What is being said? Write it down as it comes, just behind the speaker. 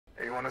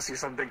Hey, you want to see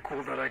something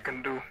cool that I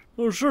can do?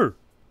 Oh, sure.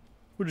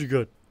 What you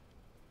got?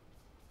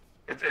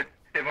 It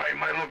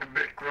might look a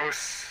bit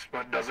gross,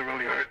 but doesn't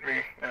really hurt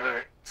me.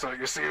 So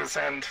you see this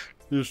hand?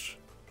 Yes.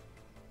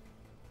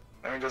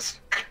 Let me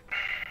just...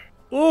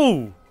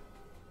 Oh!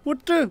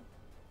 What the?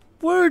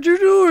 What did you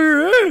do with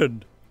your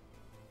hand?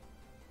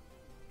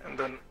 And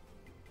then...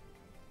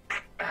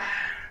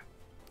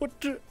 What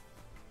the?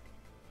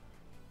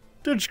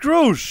 That's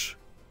gross!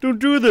 Don't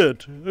do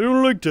that. I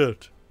don't like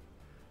that.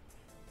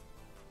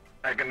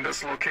 I can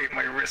dislocate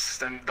my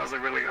wrist and it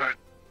doesn't really hurt.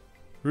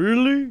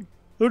 Really?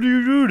 How do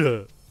you do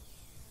that?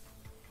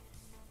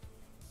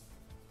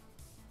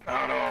 I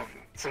don't know,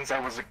 since I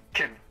was a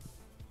kid.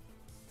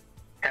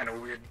 Kinda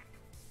weird.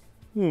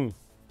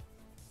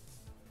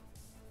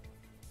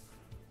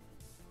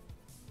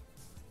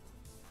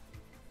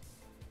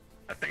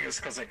 I think it's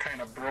because I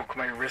kinda broke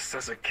my wrist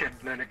as a kid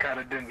and then it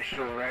kinda didn't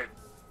heal right.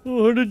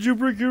 Oh, how did you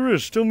break your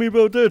wrist? Tell me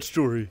about that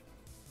story.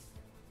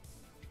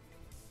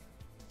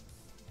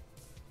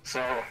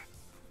 So,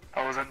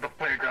 I was at the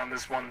playground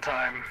this one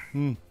time.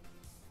 A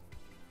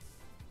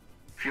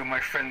few of my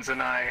friends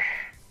and I,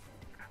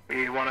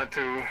 we wanted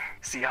to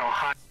see how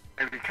high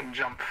we can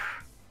jump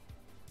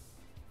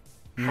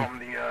from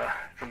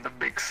the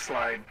big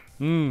slide.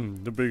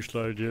 The big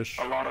slide, yes.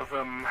 A lot of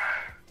them,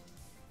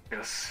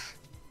 yes,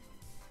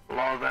 a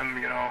lot of them,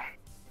 you know,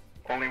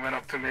 only went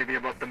up to maybe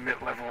about the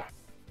mid-level.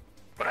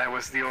 But I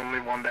was the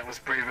only one that was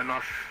brave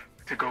enough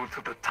to go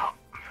to the top.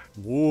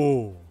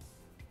 Whoa.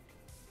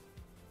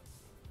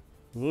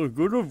 Well,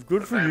 good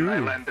for you. I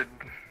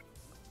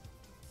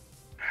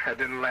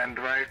didn't land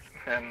right,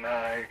 and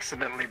I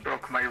accidentally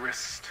broke my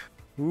wrist.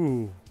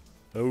 Ooh,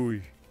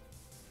 owie.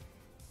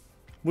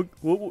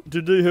 What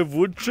did they have,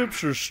 wood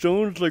chips or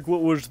stones? Like,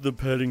 what was the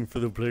padding for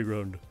the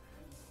playground?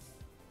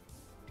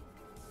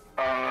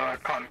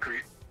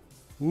 Concrete.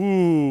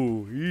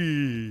 Ooh,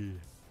 eee.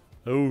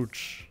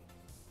 Ouch.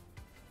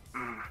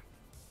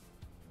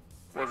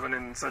 Wasn't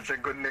in such a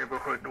good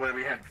neighborhood where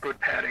we had good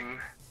padding.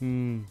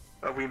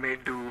 But we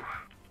made do.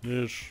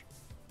 Yes.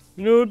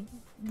 You know,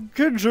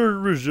 kids are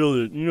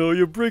resilient. You know,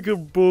 you break a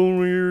bone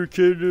when you're a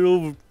kid,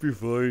 it'll be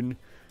fine.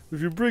 If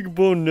you break a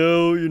bone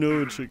now, you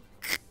know, it's like...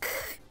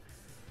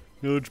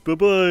 You know, it's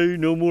bye-bye,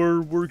 no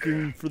more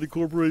working for the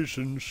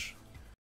corporations.